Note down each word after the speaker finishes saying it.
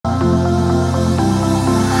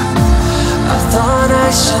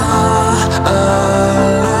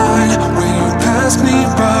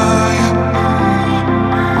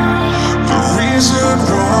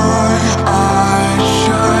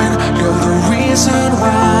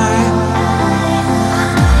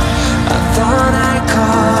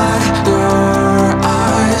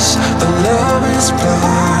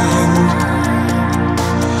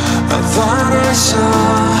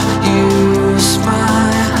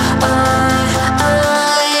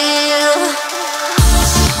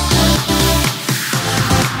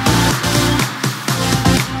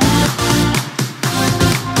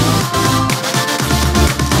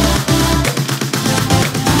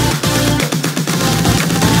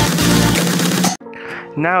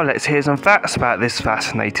Now let's hear some facts about this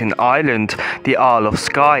fascinating island. The Isle of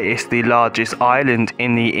Skye is the largest island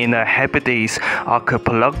in the inner Hebrides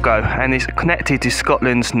Archipelago and is connected to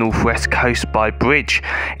Scotland's northwest coast by bridge.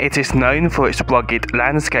 It is known for its rugged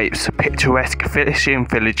landscapes, picturesque fishing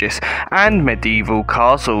villages and medieval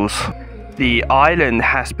castles. The island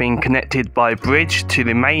has been connected by bridge to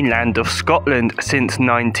the mainland of Scotland since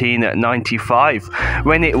 1995.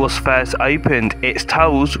 When it was first opened, its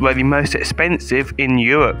tolls were the most expensive in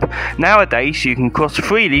Europe. Nowadays, you can cross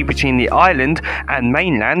freely between the island and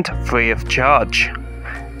mainland free of charge.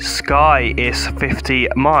 Skye is 50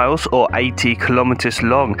 miles or 80 kilometers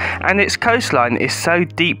long, and its coastline is so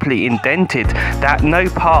deeply indented that no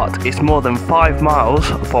part is more than 5 miles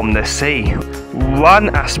from the sea.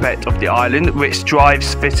 One aspect of the island which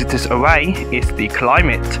drives visitors away is the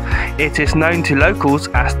climate. It is known to locals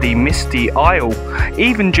as the Misty Isle.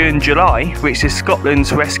 Even during July, which is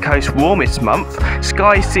Scotland's west coast warmest month,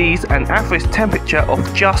 Skye sees an average temperature of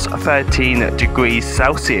just 13 degrees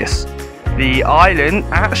Celsius. The island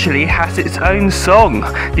actually has its own song.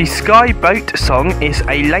 The Skye Boat Song is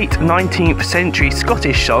a late 19th century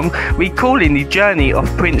Scottish song recalling the journey of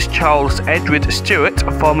Prince Charles Edward Stuart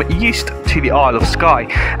from Eust to the Isle of Skye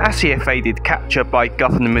as he evaded capture by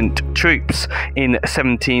government troops in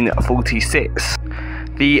 1746.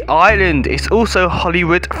 The island is also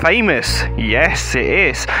Hollywood famous. Yes, it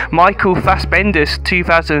is. Michael Fassbender's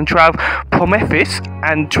 2012 Prometheus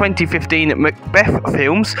and 2015 Macbeth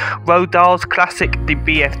films, Roald Dahl's classic The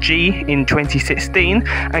BFG in 2016,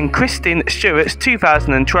 and Kristen Stewart's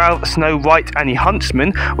 2012 Snow White and the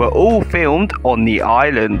Huntsman were all filmed on the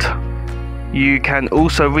island. You can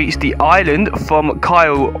also reach the island from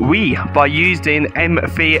Kyle Wee by using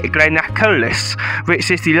MV Glenfinnan,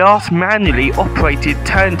 which is the last manually operated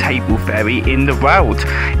turntable ferry in the world.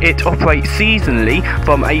 It operates seasonally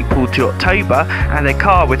from April to October, and a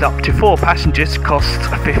car with up to 4 passengers costs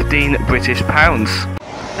 £15 British.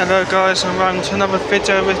 Hello guys, I'm running to another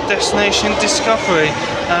video with Destination Discovery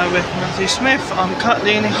with Matthew Smith. I'm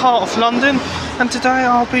currently in the heart of London, and today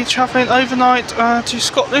I'll be travelling overnight to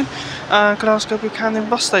Scotland, Glasgow Buchanan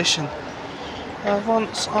bus station.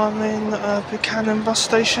 Once I'm in Buchanan bus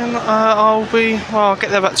station, I'll get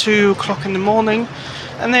there about 2 o'clock in the morning,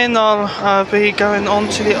 and then I'll be going on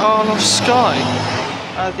to the Isle of Skye.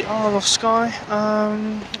 The Isle of Skye,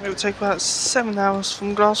 it will take about 7 hours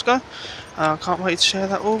from Glasgow. I can't wait to share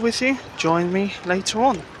that all with you. Join me later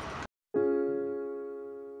on.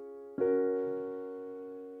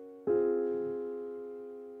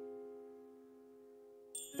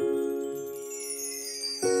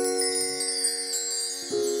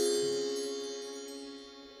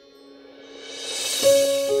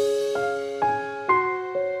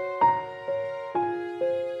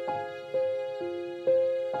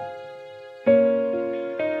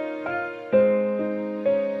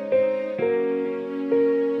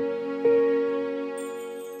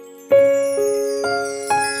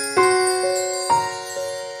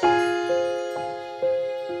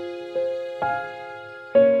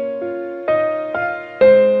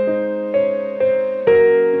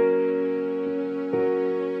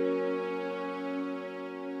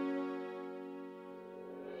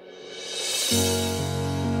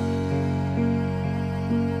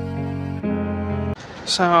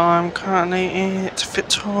 So I'm currently at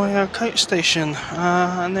Victoria coach station,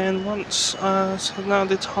 and then once, so now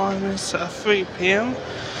the time is 3 PM.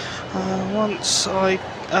 Once I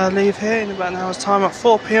leave here in about an hour's time at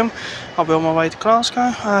 4 PM, I'll be on my way to Glasgow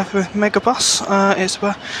with Megabus. It's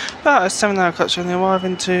about a 7-hour coach journey,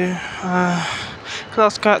 arriving to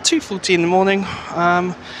Glasgow at 2:40 in the morning,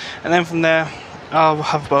 and then from there I'll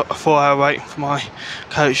have about a 4-hour wait for my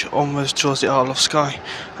coach onwards towards the Isle of Skye.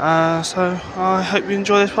 So I hope you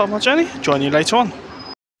enjoy this part of my journey. Join you later on.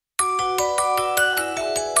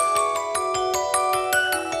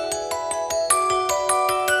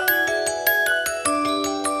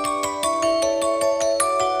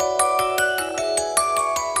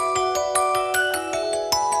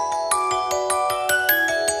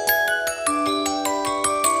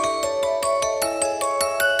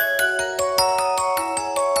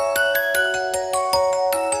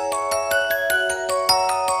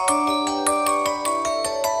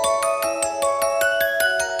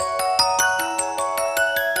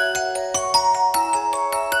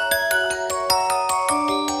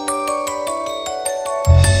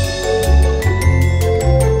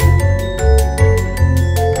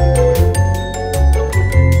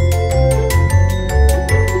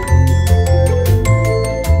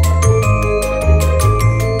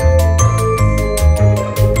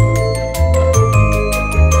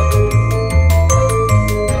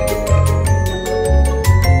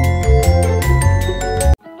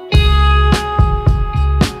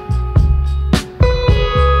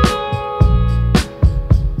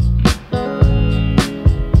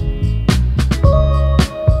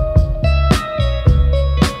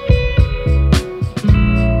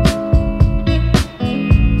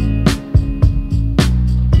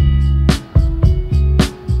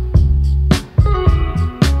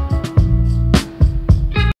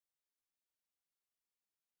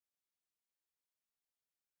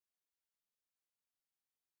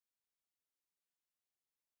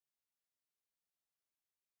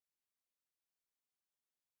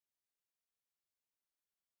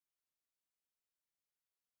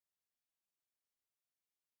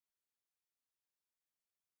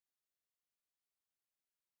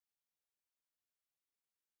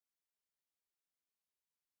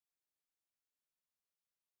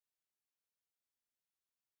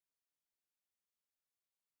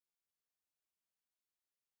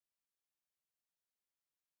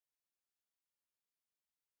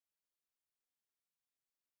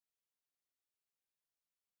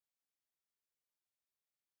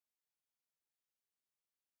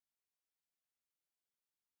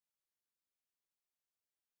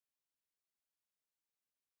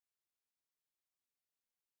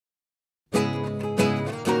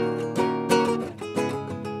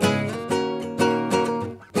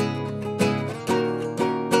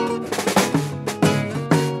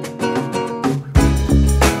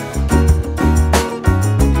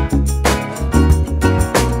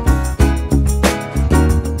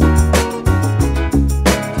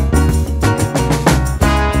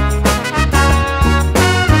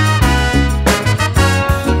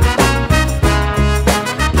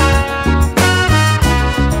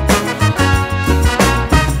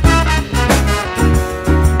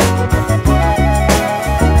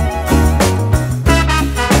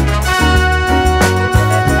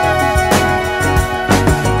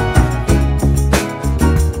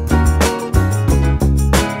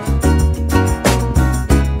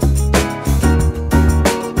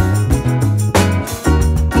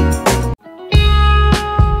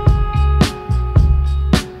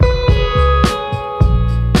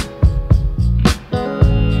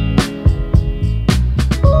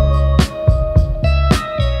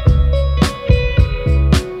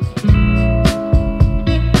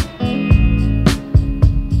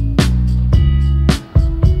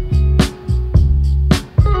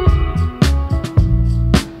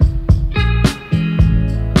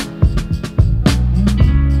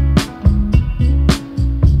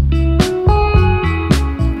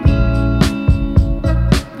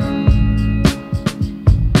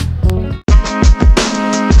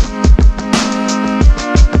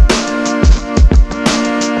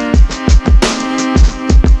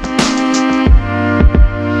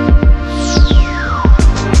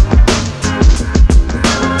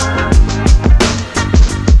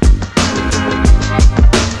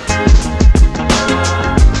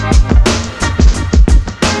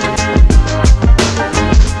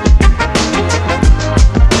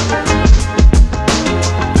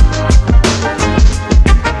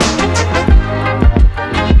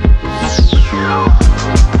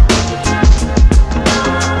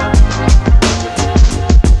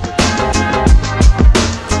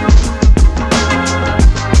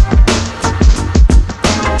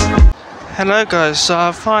 Hello guys, so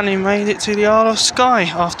I've finally made it to the Isle of Skye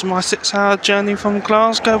after my 6-hour journey from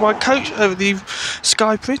Glasgow by coach over the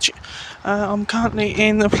Skye Bridge. I'm currently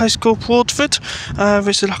in a place called Broadford.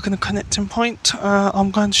 This is like a connecting point. I'm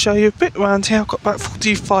going to show you a bit around here. I've got about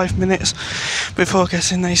 45 minutes before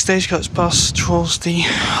getting a stagecoach bus towards the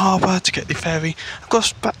harbour to get the ferry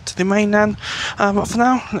across back to the mainland. But for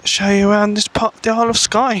now, let's show you around this part of the Isle of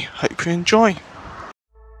Skye. Hope you enjoy.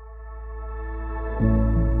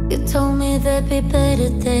 You told me there'd be better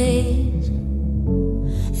days,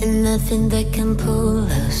 and nothing that can pull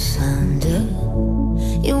us under.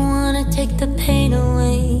 You wanna take the pain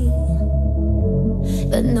away,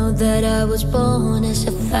 but know that I was born as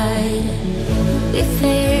a fighter. We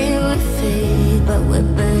fade, but we're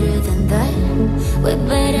better than that. We're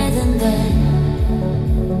better than that.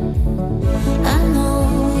 I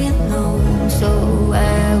know you know, so why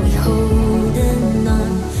are we holding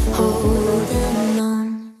on, holding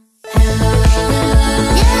on?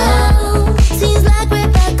 Seems like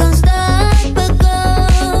we're back on start, but go.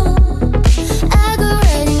 I go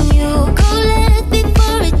red and you go left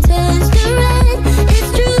before it turns to red. It's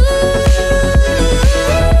true.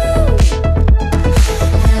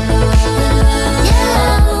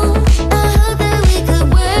 I hope that we could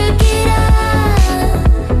work it out.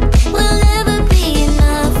 We'll never be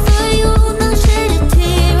enough for you. No shed a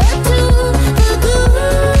tear or two for good.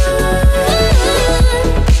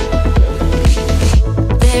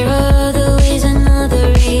 There are other ways and other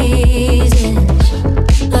reasons,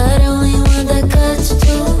 but only one that cuts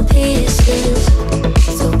to pieces.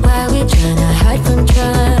 So why we tryna hide from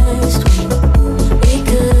trust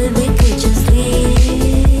when we could just leave?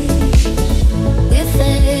 We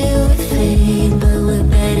fade, but we're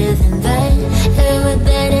better than that. Yeah, we're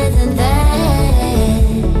better than that.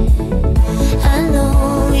 I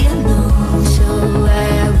know you know, so why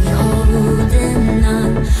are we holding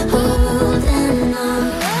on, holding on?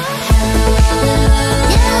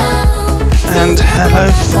 And hello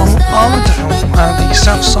from Armadale, the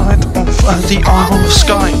south side of the Isle of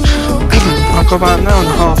Skye. I've got about an hour and a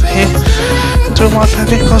half here until my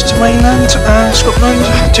ferry across to mainland Scotland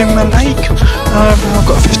to my lake. I've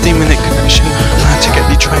got a 15-minute connection to get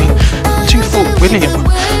the train to Fort William.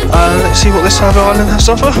 Let's see what this other island has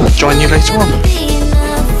to offer. Join you later on.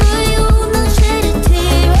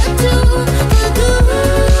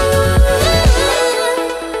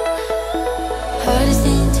 Hardest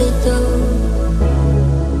thing to do,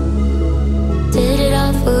 did it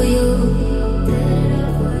all for you.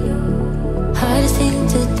 Hardest thing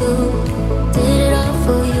to do, did it all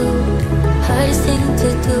for you. Hardest thing to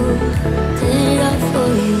do, did it all for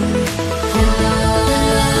you.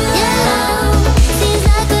 Seems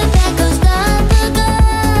like we're back on start, but go.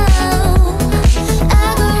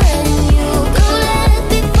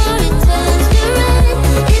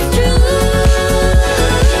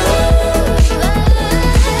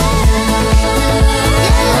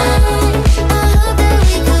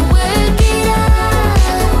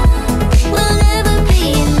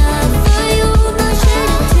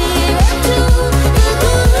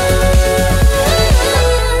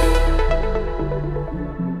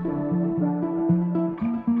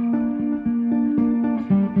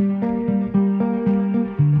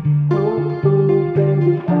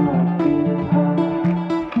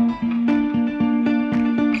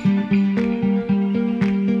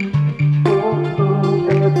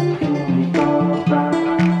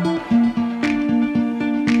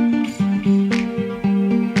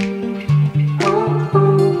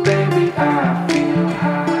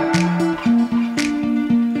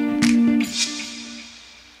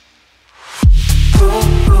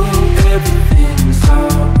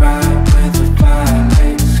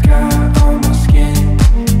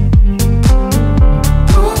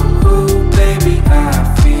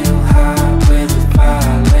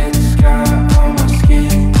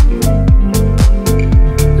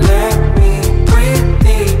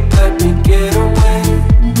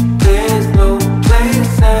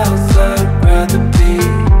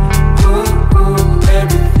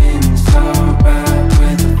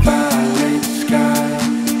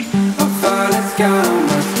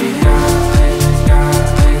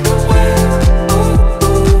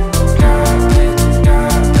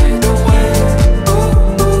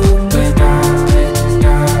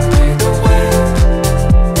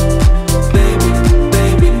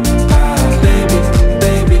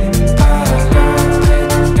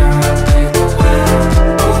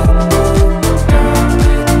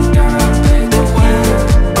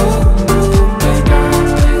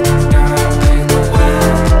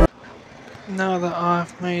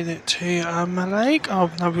 get to Mallaig.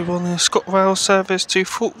 I'll now be boarding a ScotRail service to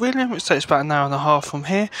Fort William, which takes about an hour and a half from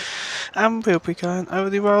here, and we'll be going over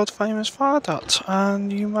the world famous viaduct,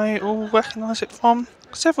 and you may all recognise it from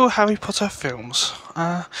several Harry Potter films,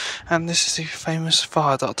 and this is the famous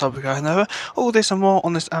viaduct I'll be going over. All this and more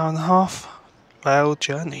on this hour and a half rail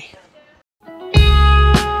journey.